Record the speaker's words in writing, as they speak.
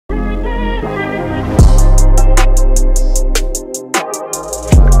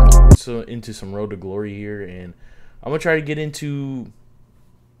into some Road to Glory here, and I'm gonna try to get into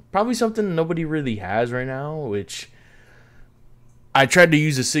probably something nobody really has right now, which I tried to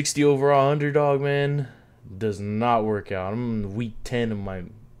use a 60 overall underdog, man. Does not work out. I'm in week 10 of my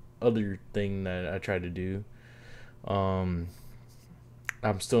other thing that I tried to do. I'm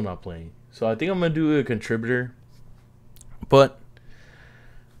still not playing. So I think I'm gonna do a contributor. But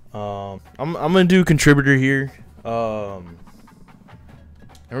I'm gonna do a contributor here. And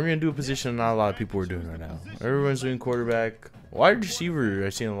we're gonna do a position not a lot of people are doing right now. Everyone's doing quarterback. Wide receiver,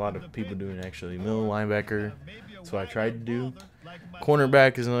 I've seen a lot of people doing actually. Middle linebacker. That's what I tried to do.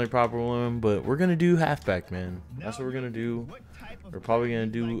 Cornerback is another proper one, but we're gonna do halfback, man. That's what we're gonna do. We're probably gonna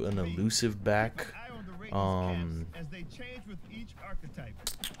do an elusive back.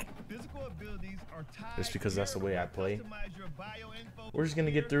 Just because that's the way I play. We're just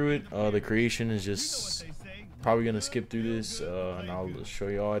gonna get through it. The creation is just probably gonna skip through this, and I'll show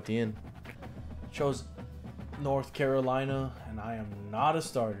you all at the end. Chose North Carolina, and I am not a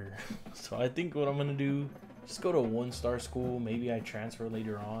starter. So I think what I'm gonna do, just go to a 1-star school. Maybe I transfer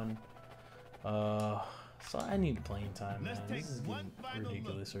later on. So I need playing time, man. This is getting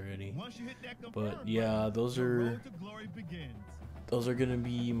ridiculous already. But yeah, those are gonna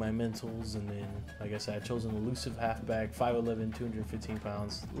be my mentals. And then, like I said, I chose an elusive halfback, 5'11", 215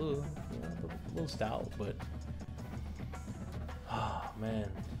 pounds. A little stout, but man.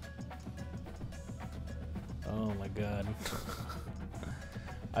 Oh my god.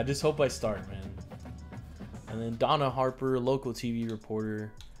 I just hope I start, man. And then Donna Harper, local TV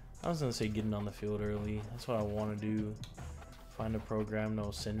reporter. I was gonna say getting on the field early. That's what I want to do. Find a program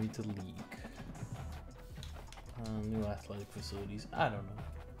that'll send me to the league. New athletic facilities. I don't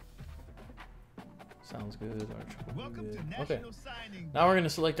know. Sounds good. Okay. Now we're gonna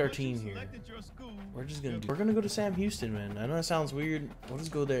select our team here. We're gonna go to Sam Houston, man. I know that sounds weird. We'll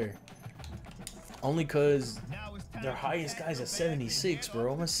just go there. Only cause their highest guy's at 76,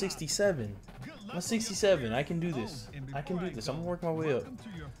 bro. I'm at 67. I'm at 67. I can do this. I can do this. I'm gonna work my way up.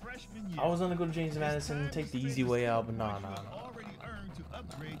 I was gonna go to James Madison and take the easy way out, but nah.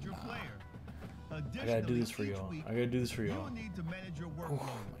 I gotta do this for y'all. I gotta do this for y'all. Oh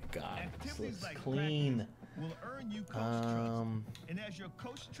my god, this looks clean. And as your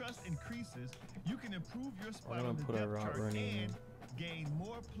coach trust increases, you can improve your spot I'm gonna put our route running in. Gain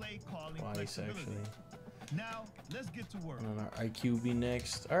more play calling Twice actually. Now let's get to work. And then our IQ be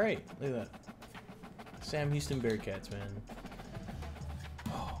next. All right, look at that. Sam Houston Bearcats, man.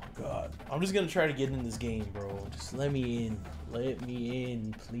 Oh god, I'm just gonna try to get in this game, bro. Just let me in. Let me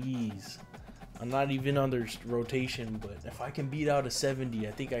in, please. I'm not even under rotation, but if I can beat out a 70,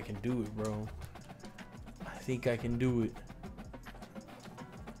 I think I can do it, bro. I think I can do it.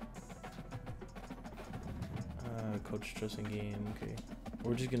 Coach trusting game. Okay,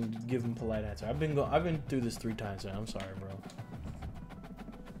 we're just gonna give him polite answer. I've been through this 3 times, man. I'm sorry, bro.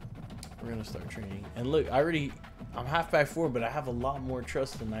 We're gonna start training. And look, I'm halfback 4, but I have a lot more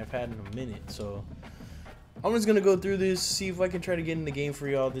trust than I've had in a minute. So I'm just gonna go through this, see if I can try to get in the game for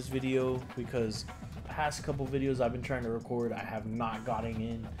y'all this video, because the past couple videos I've been trying to record, I have not gotten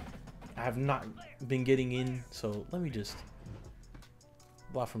in. I have not been getting in. So let me just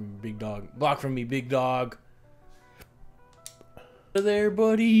block from me, big dog. Block from me, big dog. There,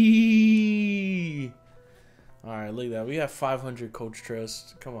 buddy. All right, look at that. We have 500 coach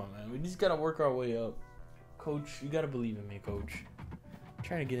trust. Come on, man. We just gotta work our way up. Coach, you gotta believe in me, coach. I'm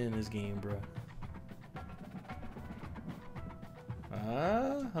trying to get in this game, bro.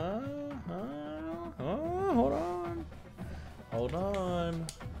 Hold on.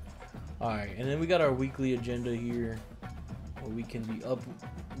 All right, and then we got our weekly agenda here, where we can be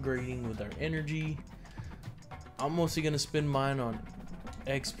upgrading with our energy. I'm mostly gonna spend mine on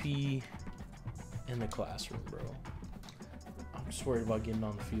XP in the classroom, bro. I'm just worried about getting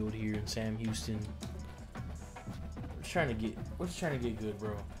on the field here in Sam Houston. We're just trying to get good,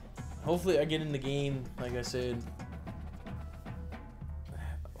 bro. Hopefully I get in the game, like I said.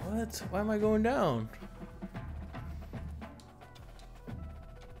 What? Why am I going down?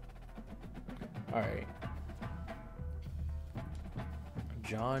 All right.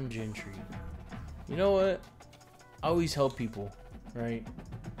 John Gentry. You know what? I always help people, right?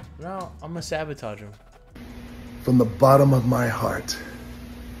 Now I'm gonna sabotage them. From the bottom of my heart,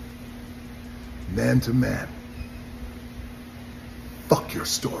 man to man, fuck your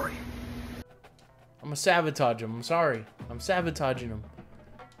story. I'm gonna sabotage them. I'm sorry. I'm sabotaging them.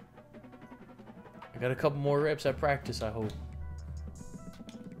 I got a couple more reps at practice, I hope.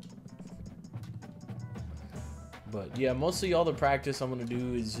 But yeah, mostly all the practice I'm gonna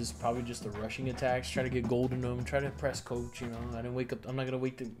do is just probably just the rushing attacks, try to get gold in them, try to impress coach. You know, I didn't wake up. I'm not gonna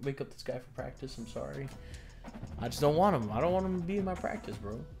wake up this guy for practice. I'm sorry. I just don't want him. I don't want him to be in my practice,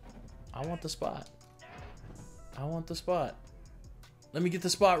 bro. I want the spot. I want the spot. Let me get the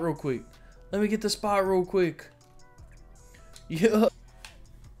spot real quick. Let me get the spot real quick. Yeah.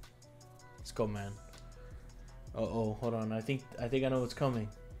 Let's go, man. Uh-oh, hold on. I think I know what's coming.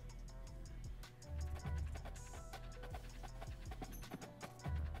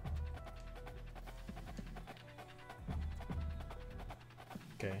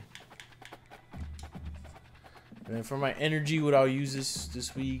 Okay. And then for my energy, what I'll use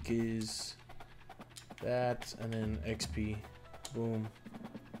this week is that, and then XP. Boom.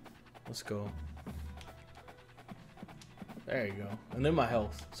 Let's go. There you go. And then my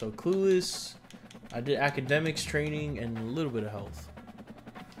health. So clueless. I did academics training and a little bit of health.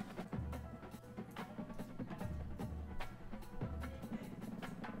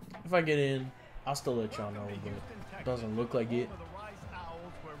 If I get in, I'll still let y'all know, but it doesn't look like it.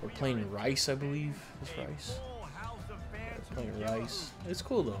 We're playing Rice, I believe. It's Rice. We're playing Rice. It's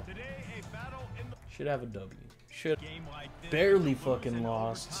cool though. Should have a W. Should barely fucking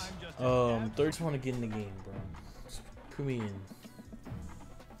lost. Third want to get in the game, bro. Just put me in.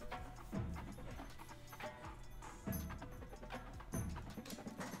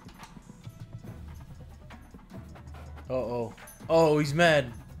 Uh-oh. Oh, he's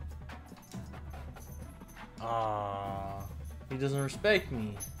mad. Ah, he doesn't respect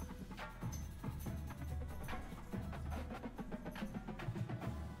me.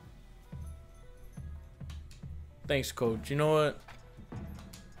 Thanks, coach. You know what?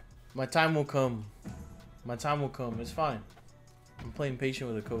 My time will come. My time will come. It's fine. I'm playing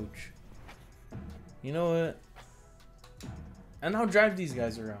patient with a coach. You know what? And I'll drive these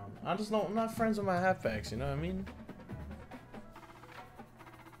guys around. I'm not friends with my halfbacks, you know what I mean?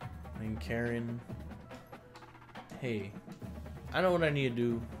 And Karen. Hey, I know what I need to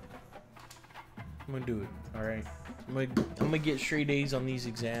do. I'm gonna do it, alright? I'm gonna get straight A's on these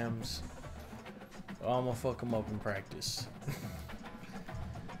exams. I'm gonna fuck them up in practice.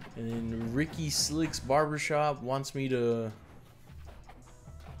 And then Ricky Slick's Barbershop wants me to...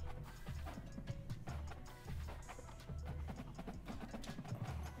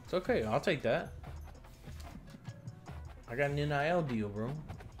 It's okay, I'll take that. I got an NIL deal, bro.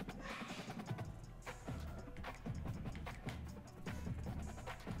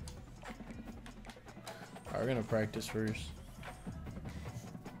 Alright, we're gonna practice first.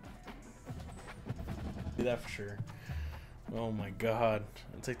 Do that for sure. Oh my god.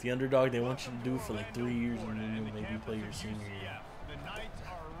 It's like the underdog they want you to do for like 3 years and then you'll maybe play your senior year.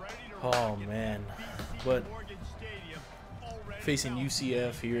 Oh man. But facing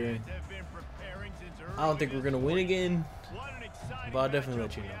UCF here. I don't think we're gonna win again. But I'll definitely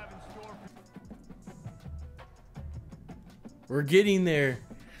let you know. We're getting there.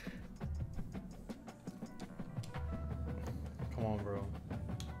 Come on, bro.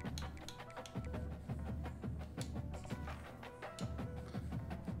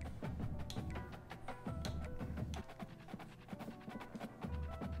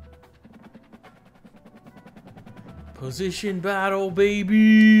 Position battle,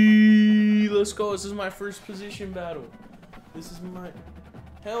 baby. Let's go. This is my first position battle. This is my...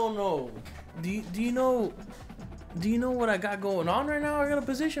 Hell no. Do you know what I got going on right now? I got a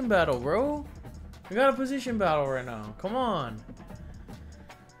position battle, bro. I got a position battle right now. Come on.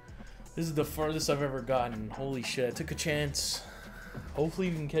 This is the farthest I've ever gotten. Holy shit. I took a chance. Hopefully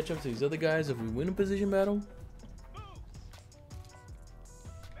we can catch up to these other guys if we win a position battle.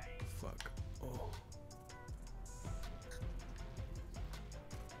 Fuck. Oh.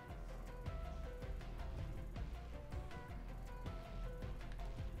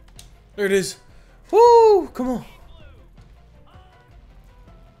 There it is. Woo! Come on.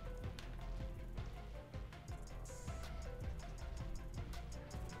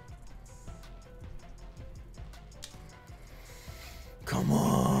 Come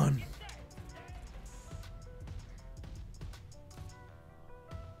on.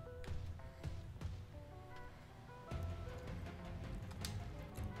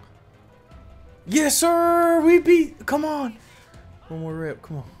 Yes, sir. We beat. Come on. One more rep.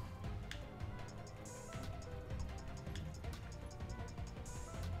 Come on.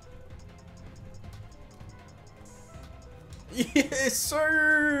 Yes,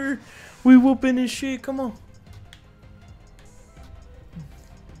 sir. We whooping this shit. Come on.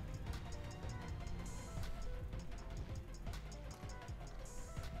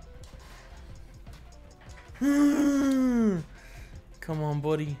 Come on,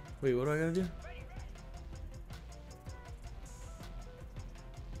 buddy. Wait, what do I gotta do?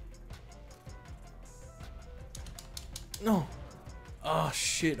 No. Oh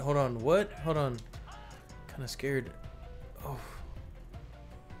shit. Hold on. What? Hold on. Kind of scared. Oh.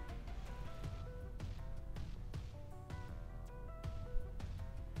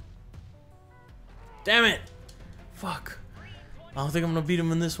 Damn it. Fuck. I don't think I'm gonna beat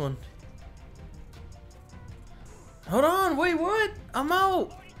him in this one. Hold on. Wait, what? I'm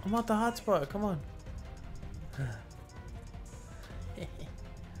out. I'm out the hotspot. Come on.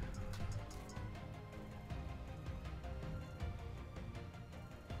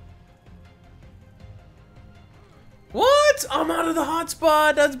 What? I'm out of the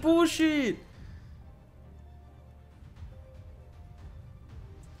hotspot. That's bullshit.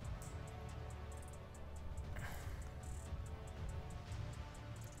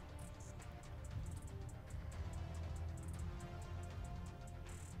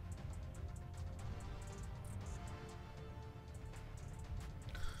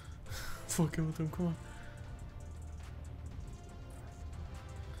 Fucking with him. Come on.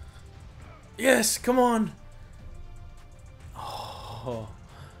 Yes. Come on. Oh,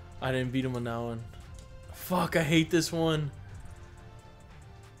 I didn't beat him on that one. Fuck, I hate this one.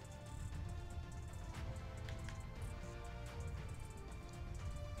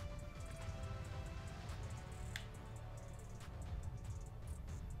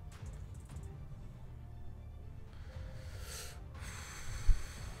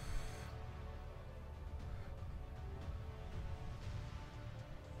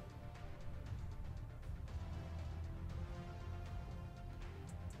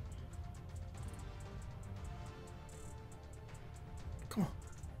 Come on.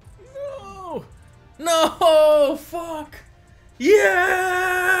 No! No! Fuck! Yeah!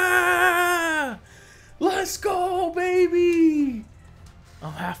 Let's go, baby!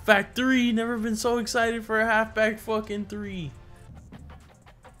 I'm halfback 3. Never been so excited for a halfback fucking 3.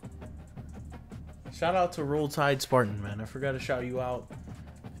 Shout out to Roll Tide Spartan, man. I forgot to shout you out.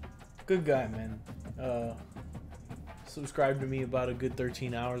 Good guy, man. Subscribed to me about a good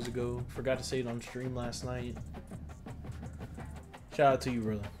 13 hours ago. Forgot to say it on stream last night. Shout out to you,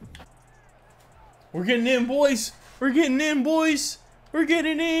 brother. We're getting in, boys. We're getting in, boys. We're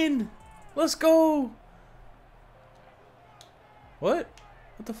getting in. Let's go. What?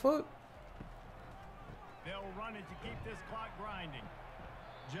 What the fuck? They'll run it to keep this clock grinding.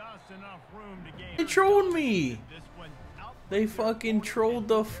 Just enough room to gain. They trolled me. This one out. They fucking trolled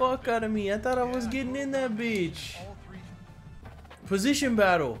the fuck out of me. I thought I was getting in that bitch. All three. Position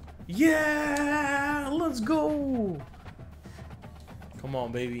battle. Yeah. Let's go. Come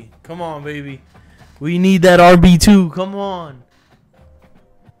on, baby. Come on, baby. We need that RB2. Come on.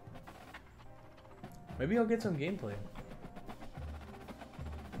 Maybe I'll get some gameplay.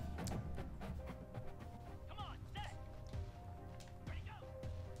 Come on, set. Ready, go.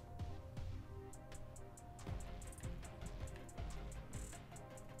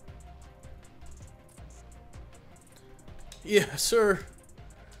 Yeah, sir.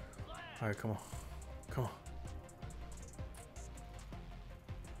 All right, come on. Come on.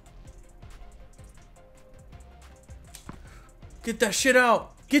 Get that shit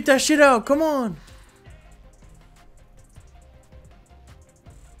out. Get that shit out. Come on.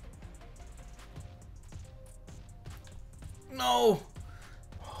 No.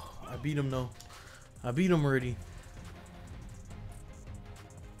 I beat him, though. I beat him already.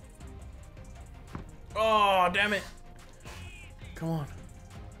 Oh, damn it. Come on.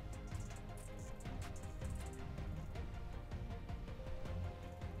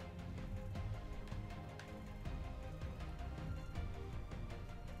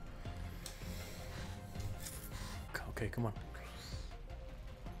 Okay, come on.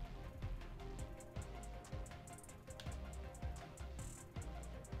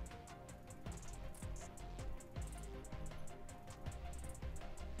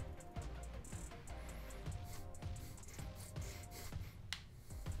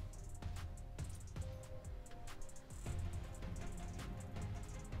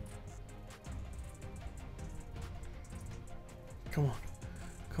 Come on.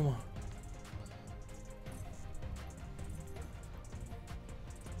 Come on.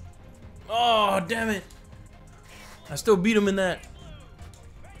 Oh, damn it. I still beat him in that.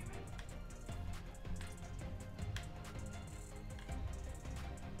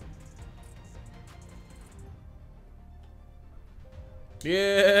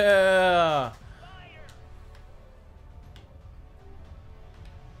 Yeah.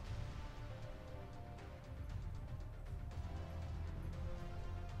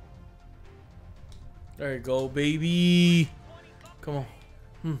 There you go, baby. Come on.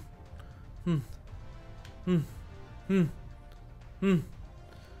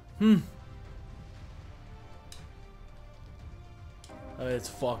 Let's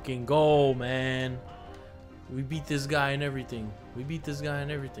fucking go, man. We beat this guy and everything. We beat this guy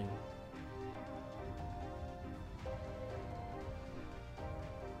and everything.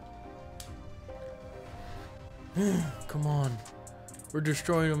 Come on. We're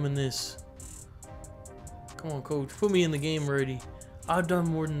destroying him in this. Come on, coach. Put me in the game already. I've done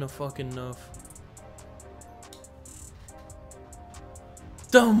more than fucking enough.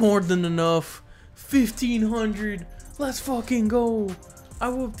 Done more than enough. 1,500. Let's fucking go. I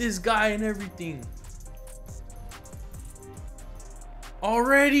whooped this guy and everything.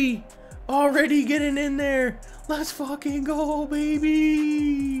 Already getting in there. Let's fucking go,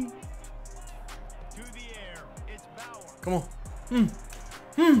 baby. To the air. It's Bauer. Come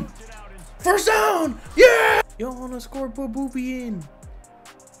on. First down. Yeah. Y'all want to score? Put Boopy in.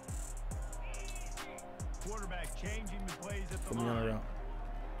 Quarterback changing the plays at the Put me on a line. route.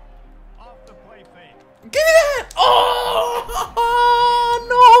 Off the play fake. Give me that! Oh,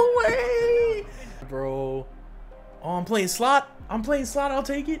 no way! Bro. Oh, I'm playing slot. I'm playing slot. I'll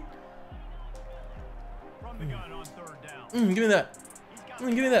take it. From the gun on third down. Give me that. Give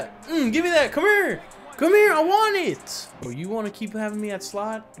me that. Give me that. Come here. Come here. I want it. Oh, you want to keep having me at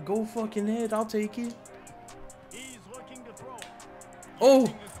slot? Go fucking ahead. I'll take it. He's looking to throw.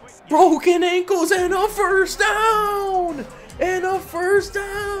 Oh, broken ankles and a first down. And a first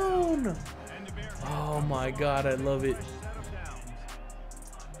down. And the Bears Oh my God, I love it. set of downs.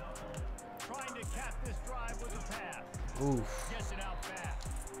 Trying to cap this drive with a pass. Oof. Gets it out fast.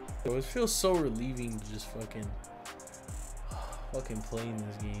 Yo, it feels so relieving to just fucking playing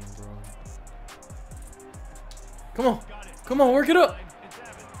this game, bro. Come on. Got it. Come on, work it up. It's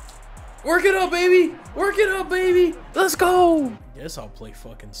Evans. Work it up, baby. Work it up, baby. Let's go. Guess I'll play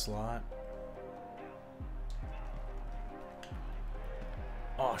fucking slot.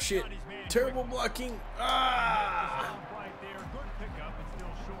 Oh shit. Terrible blocking. Ah. Right there. Good pickup. It's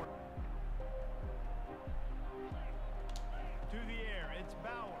still short. To the air. It's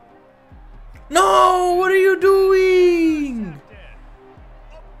Bauer. No, what are you doing? Dead.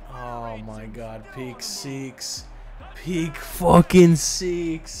 Oh my God, pick six. Pick fucking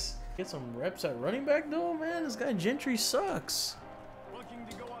six. Get some reps at running back though, man. This guy Gentry sucks. Looking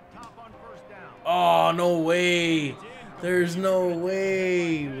to go up top on first down. Oh, no way. There's no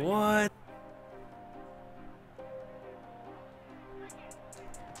way. What?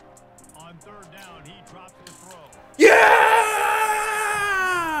 On third down, he drops the throw. Yeah!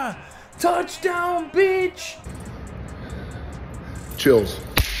 Touchdown, bitch. Chills.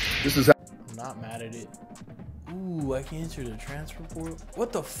 This is how. I'm not mad at it. Ooh, I can enter the transfer portal.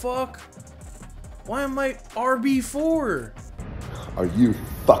 What the fuck? Why am I RB4? Are you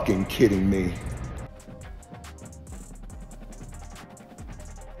fucking kidding me?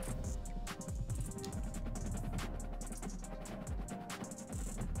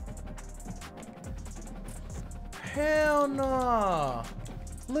 Hell nah.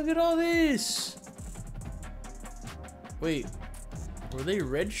 Look at all this. Wait, were they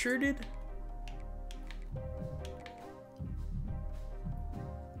red-shirted?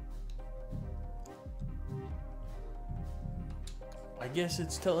 I guess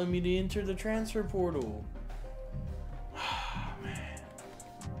it's telling me to enter the transfer portal. Man.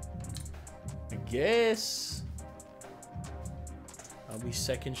 I guess I'll be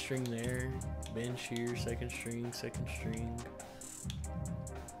second string there. Bench here, second string, second string.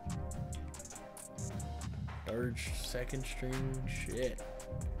 Third, second string, shit.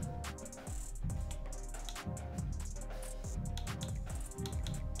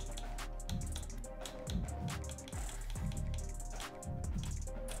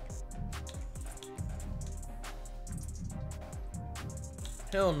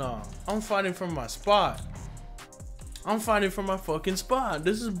 Hell no. I'm fighting for my spot. I'm fighting for my fucking spot.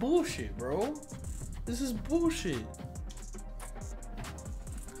 This is bullshit, bro. This is bullshit.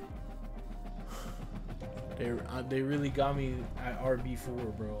 They really got me at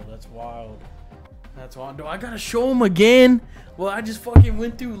RB4, bro. That's wild. That's wild. Do I gotta show them again? Well, I just fucking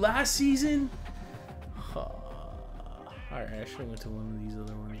went through last season. Alright, I should have went to one of these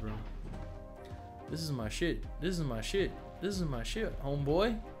other ones, bro. This is my shit. This is my shit. This is my shit,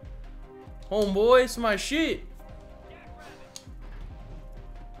 homeboy. Homeboy, it's my shit.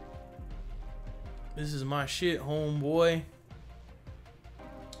 This is my shit, homeboy.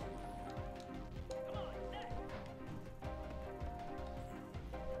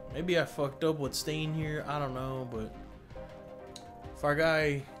 Maybe I fucked up with staying here. I don't know, but if our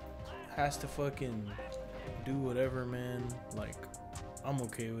guy has to fucking do whatever, man, like, I'm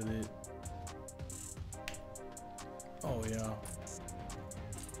okay with it. Oh, yeah.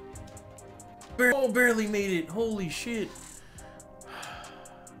 Barely made it. Holy shit.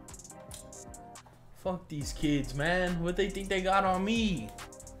 Fuck these kids, man. What they think they got on me?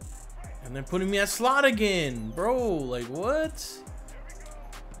 And then putting me at slot again, bro. Like what?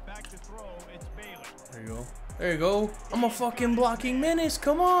 Back to throw, it's Bailey. There you go. There you go. I'm a fucking blocking menace.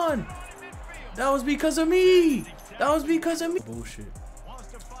 Come on. That was because of me. That was because of me. Bullshit. Wants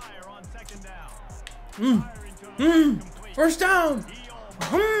to fire on second down. First down.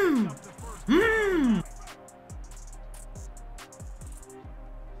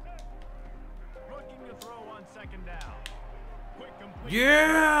 Looking to throw on second down. Quick complete.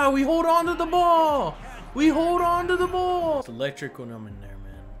 Yeah, we hold on to the ball. We hold on to the ball. It's electric when I'm in there,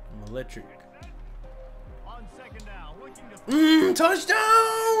 man. I'm electric. On second down, looking to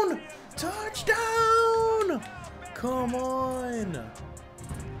Touchdown! Touchdown! Come on.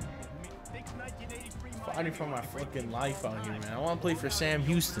 thinks 1983 Fighting for my fucking life out here, man. I want to play for Sam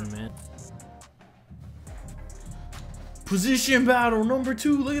Houston, man. Position battle number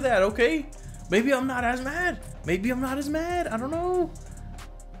 2. Look at that, okay? Maybe I'm not as mad. Maybe I'm not as mad. I don't know.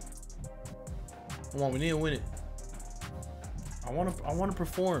 Come on, we need to win it. I want to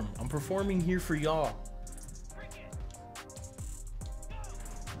perform. I'm performing here for y'all.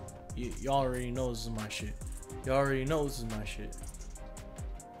 Y'all already know this is my shit. Y'all already know this is my shit.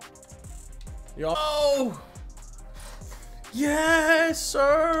 Y'all. Oh! Yes,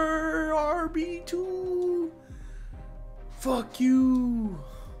 sir. RB2. Fuck you.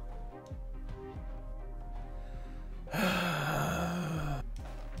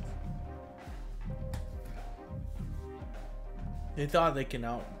 They thought they can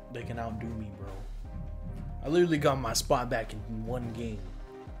outdo me, bro. I literally got my spot back in one game.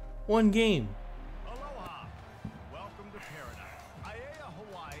 One game. Aloha. Welcome to paradise. Aiea,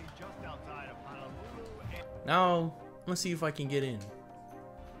 Hawaii, just outside of Honolulu. Now, let's see if I can get in.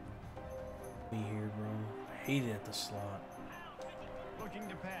 Me here, bro. I hate it at the slot. Looking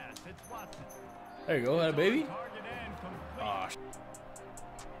to pass. It's Watson. There you go, that baby. Target and complete. Ah,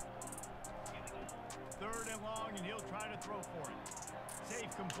 Third and long, and he'll try to throw for it.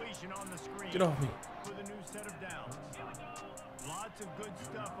 Safe completion on the screen. get off me. For the new set of downs. Lots of good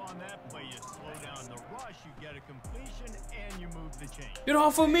stuff on that play. You slow down the rush, you get a completion, and you move the chain. Get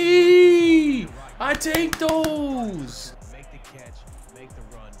off of me! I take those. Make the catch, make the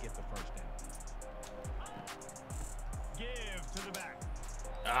run, get the first down. Give to the back.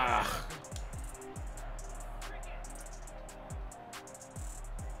 Ah.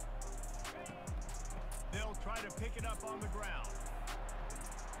 They'll try to pick it up on the ground.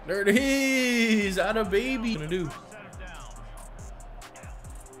 There it is. Out of baby. What gonna do? Set of downs.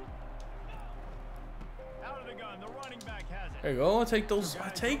 Out of the gun, the running back has it. There you go. I'll take those. I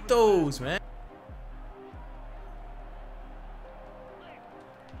take those, man.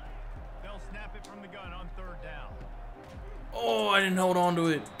 They'll snap it from the gun on third down. Oh, I didn't hold on to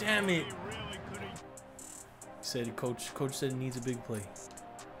it. Damn it. They really could have. Said coach said it needs a big play.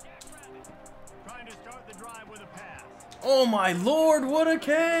 Trying to start the drive with a pass. Oh my lord, what a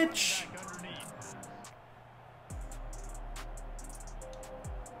catch. Back underneath.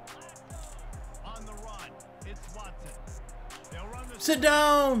 On the run, it's Watson. They'll run the Sit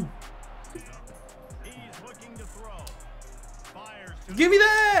down. He's looking to throw. Fires to Give me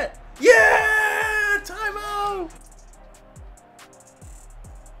that. Yeah, timeout.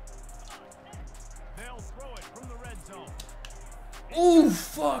 They'll throw it from the red zone. Oh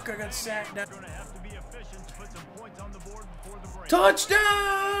fuck, I got sacked down. Gonna have to be efficient to put some points on the board before the break. Touchdown.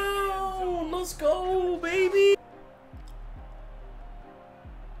 Let's go, baby.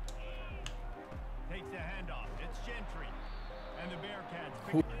 Takes the handoff. It's Gentry. And the Bearcats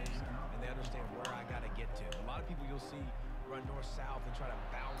pick Who- it. And they understand where I gotta get to. A lot of people you'll see run north-south and try to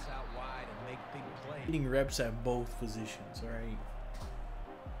bounce out wide and make big plays. Getting reps at both positions, all right.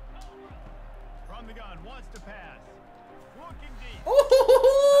 From the gun, wants to pass. Looking deep. Oh,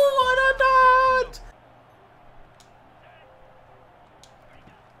 what a dot!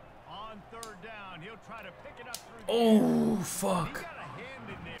 On third down, he'll try to pick it up through the Oh He fuck! got a hand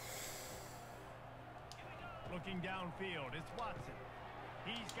in there. Looking downfield, it's Watson.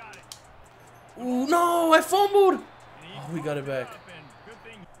 He's got it. Oh no, I fumbled. And he Oh, we got it back. up, and good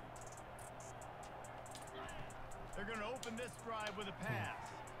thing. They're going to open this drive with a pass.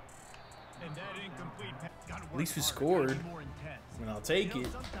 And that incomplete pass. Gotta work At least we harder, scored. gotta be more intense. And I'll take You know,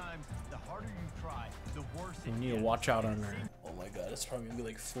 it. sometimes the harder you try, the worse it We need to gets. watch out on her. Oh my god, it's probably gonna be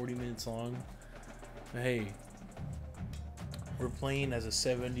like 40 minutes long. But hey, we're playing as a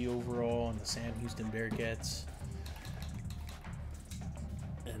 70 overall on the Sam Houston Bearcats.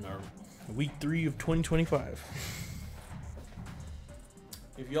 In our week 3 of 2025.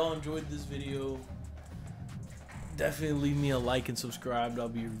 If y'all enjoyed this video, definitely leave me a like and subscribe. That'll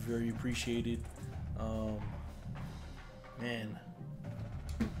be very appreciated. Man,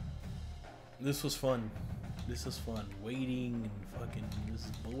 this was fun. This is fun. Waiting and fucking this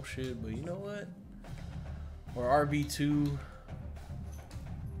is bullshit, but you know what? Or RB2. Do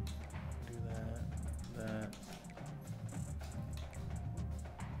that.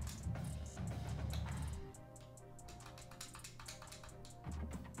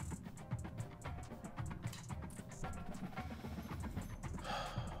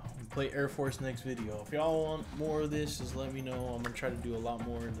 Play Air Force next video. If y'all want more of this, just let me know. I'm gonna try to do a lot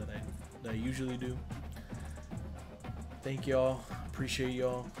more than I usually do. Thank y'all. Appreciate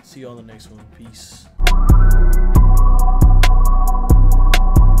y'all. See y'all in the next one. Peace.